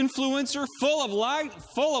 an influencer, full of light,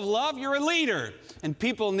 full of love. You're a leader, and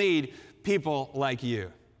people need people like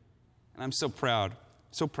you. And I'm so proud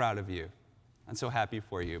of you. I'm so happy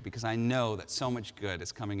for you because I know that so much good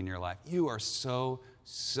is coming in your life. You are so,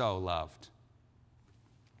 so loved.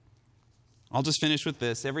 I'll just finish with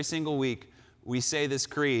this. Every single week, we say this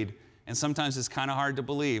creed, and sometimes it's kind of hard to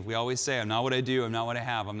believe. We always say, I'm not what I do, I'm not what I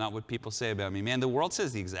have, I'm not what people say about me. Man, the world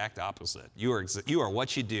says the exact opposite. You are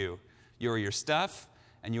what you do. You are your stuff,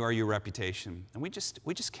 and you are your reputation. And we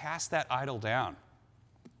just cast that idol down.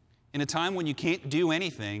 In a time when you can't do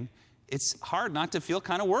anything, it's hard not to feel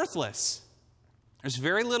kind of worthless. There's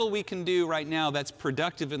very little we can do right now that's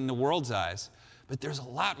productive in the world's eyes, but there's a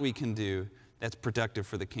lot we can do that's productive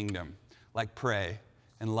for the kingdom, like pray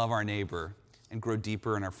and love our neighbor and grow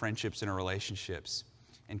deeper in our friendships and our relationships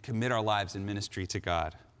and commit our lives in ministry to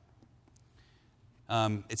God.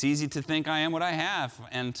 It's easy to think I am what I have,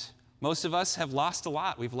 and most of us have lost a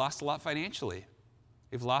lot. We've lost a lot financially.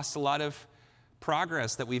 We've lost a lot of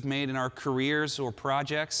progress that we've made in our careers or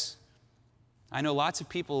projects. I know lots of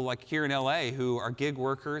people like here in LA who are gig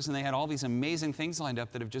workers, and they had all these amazing things lined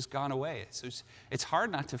up that have just gone away. So it's hard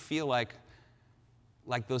not to feel like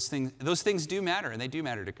those things do matter, and they do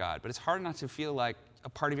matter to God, but it's hard not to feel like a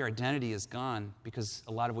part of your identity is gone because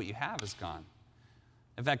a lot of what you have is gone.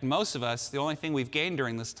 In fact, most of us, the only thing we've gained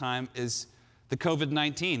during this time is the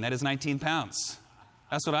COVID-19. That is 19 pounds.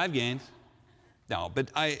 That's what I've gained. No,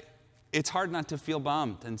 but it's hard not to feel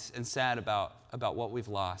bummed and sad about what we've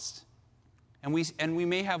lost. And we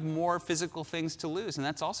may have more physical things to lose, and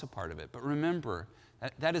that's also part of it. But remember,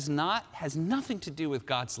 that has nothing to do with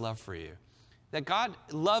God's love for you. That God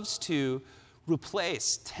loves to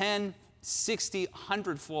replace 10, 60,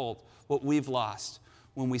 100-fold what we've lost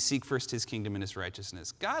when we seek first His kingdom and His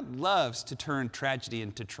righteousness. God loves to turn tragedy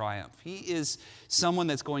into triumph. He is someone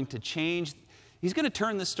that's going to change. He's going to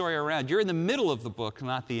turn the story around. You're in the middle of the book,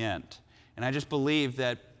 not the end. And I just believe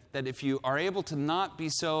that if you are able to not be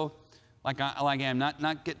so like I am,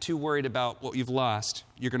 not get too worried about what you've lost,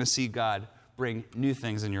 you're going to see God bring new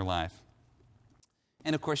things in your life.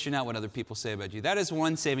 And of course, you're not what other people say about you. That is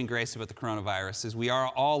one saving grace about the coronavirus, is we are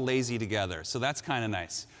all lazy together. So that's kind of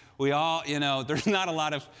nice. We all, there's not a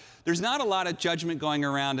lot of judgment going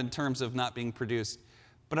around in terms of not being produced.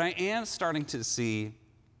 But I am starting to see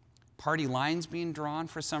party lines being drawn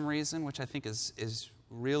for some reason, which I think is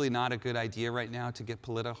really not a good idea right now to get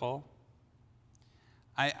political.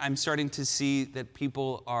 I'm starting to see that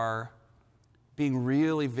people are being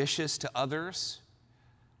really vicious to others.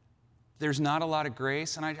 There's not a lot of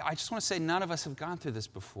grace. And I just want to say, none of us have gone through this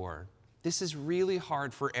before. This is really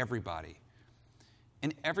hard for everybody.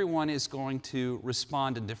 And everyone is going to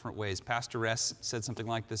respond in different ways. Pastor Ress said something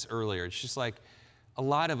like this earlier. It's just like a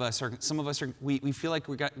lot of us some of us we feel like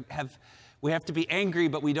we have to be angry,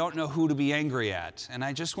 but we don't know who to be angry at. And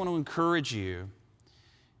I just want to encourage you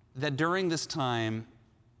that during this time,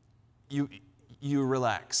 you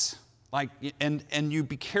relax, and you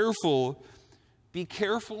be careful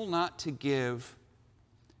not to give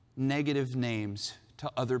negative names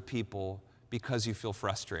to other people because you feel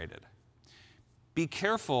frustrated. Be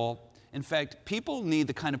careful. In fact, people need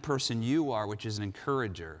the kind of person you are, which is an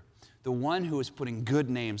encourager, the one who is putting good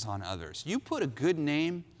names on others. You put a good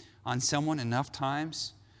name on someone enough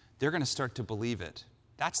times, they're going to start to believe it.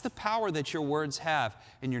 That's the power that your words have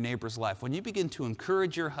in your neighbor's life. When you begin to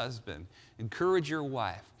encourage your husband, encourage your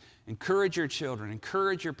wife, encourage your children,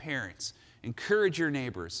 encourage your parents, encourage your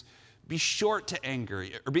neighbors, be short to anger,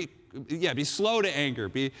 or be slow to anger,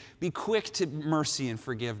 be quick to mercy and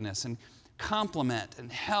forgiveness, and compliment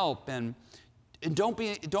and help, and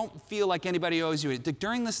don't feel like anybody owes you anything.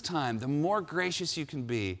 During this time, the more gracious you can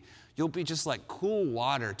be, you'll be just like cool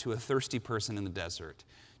water to a thirsty person in the desert.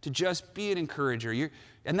 To just be an encourager.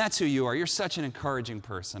 And that's who you are. You're such an encouraging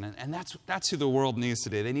person. And that's who the world needs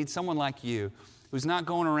today. They need someone like you who's not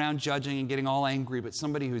going around judging and getting all angry, but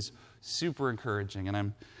somebody who's super encouraging.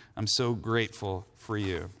 And I'm so grateful for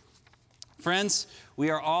you. Friends, we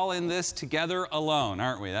are all in this together alone,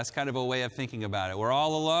 aren't we? That's kind of a way of thinking about it. We're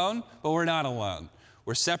all alone, but we're not alone.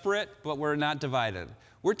 We're separate, but we're not divided.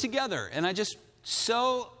 We're together. And I just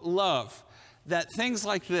so love that things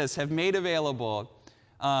like this have made available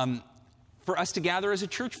for us to gather as a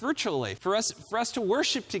church virtually, for us to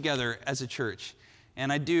worship together as a church.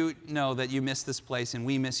 And I do know that you miss this place, and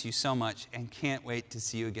we miss you so much, and can't wait to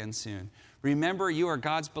see you again soon. Remember, you are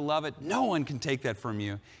God's beloved. No one can take that from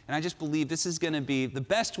you. And I just believe this is going to be the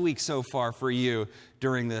best week so far for you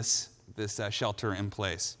during this shelter in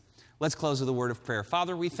place. Let's close with a word of prayer.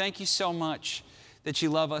 Father, we thank you so much that you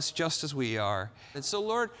love us just as we are. And so,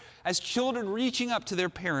 Lord, as children reaching up to their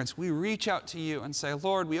parents, we reach out to you and say,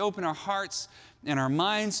 Lord, we open our hearts and our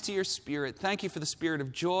minds to your Spirit. Thank you for the Spirit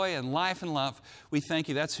of joy and life and love. We thank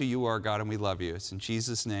you. That's who you are, God, and we love you. It's in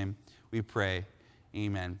Jesus' name we pray.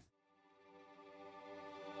 Amen.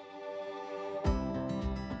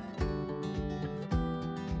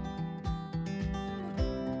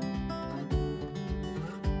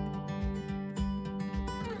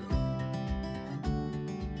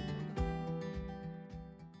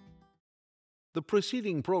 The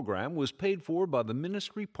preceding program was paid for by the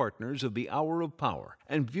ministry partners of the Hour of Power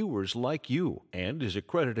and viewers like you, and is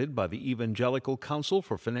accredited by the Evangelical Council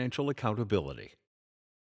for Financial Accountability.